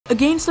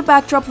Against the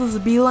backdrop of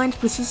the B line's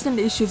persistent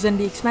issues and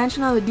the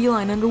expansion of the D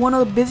line under one of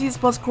the busiest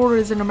bus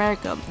corridors in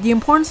America, the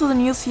importance of the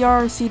new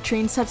CRRC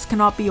train sets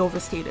cannot be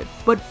overstated.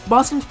 But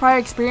Boston's prior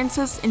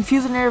experiences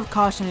infuse an air of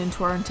caution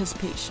into our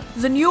anticipation.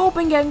 The new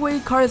open gangway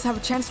cars have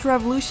a chance to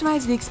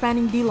revolutionize the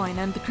expanding D line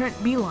and the current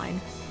B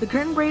line. The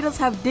current bredas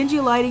have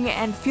dingy lighting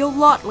and feel a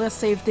lot less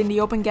safe than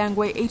the open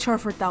gangway HR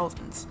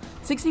 4000s.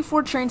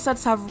 64 train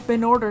sets have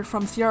been ordered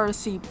from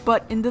CRRC,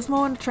 but in this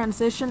moment of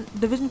transition,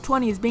 Division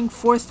 20 is being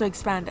forced to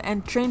expand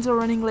and trains are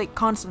running late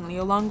constantly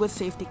along with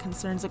safety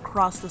concerns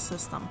across the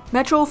system.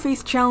 Metro will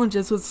face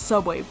challenges with the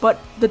subway, but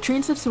the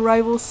train set's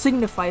arrival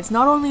signifies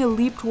not only a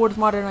leap towards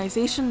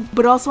modernization,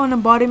 but also an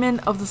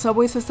embodiment of the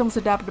subway system's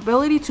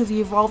adaptability to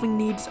the evolving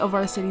needs of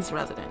our city's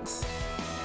residents.